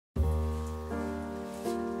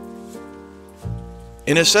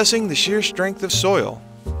In assessing the shear strength of soil,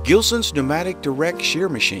 Gilson's pneumatic direct shear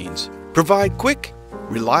machines provide quick,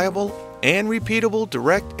 reliable, and repeatable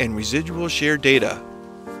direct and residual shear data.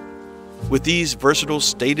 With these versatile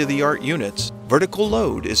state-of-the-art units, vertical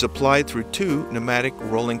load is applied through two pneumatic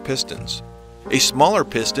rolling pistons. A smaller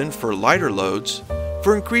piston for lighter loads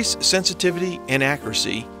for increased sensitivity and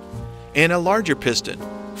accuracy, and a larger piston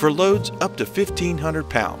for loads up to 1,500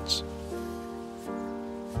 pounds.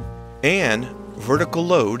 And vertical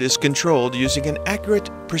load is controlled using an accurate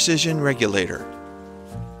precision regulator.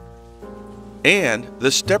 And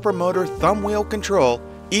the stepper motor thumbwheel control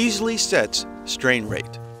easily sets strain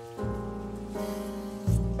rate.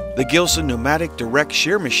 The Gilson pneumatic direct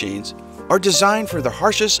shear machines are designed for the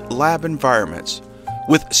harshest lab environments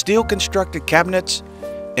with steel constructed cabinets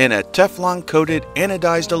and a Teflon-coated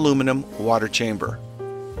anodized aluminum water chamber.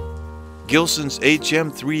 Gilson's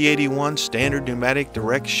HM-381 standard pneumatic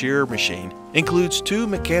direct shear machine includes two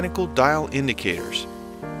mechanical dial indicators,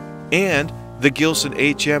 and the Gilson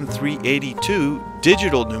HM-382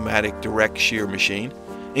 digital pneumatic direct shear machine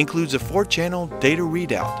includes a 4-channel data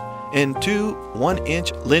readout and two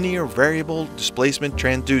 1-inch linear variable displacement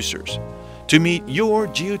transducers to meet your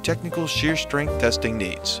geotechnical shear strength testing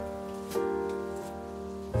needs.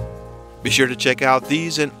 Be sure to check out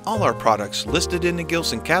these and all our products listed in the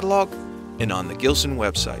Gilson catalog and on the Gilson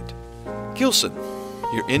website. Gilson,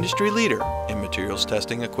 your industry leader in materials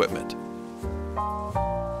testing equipment.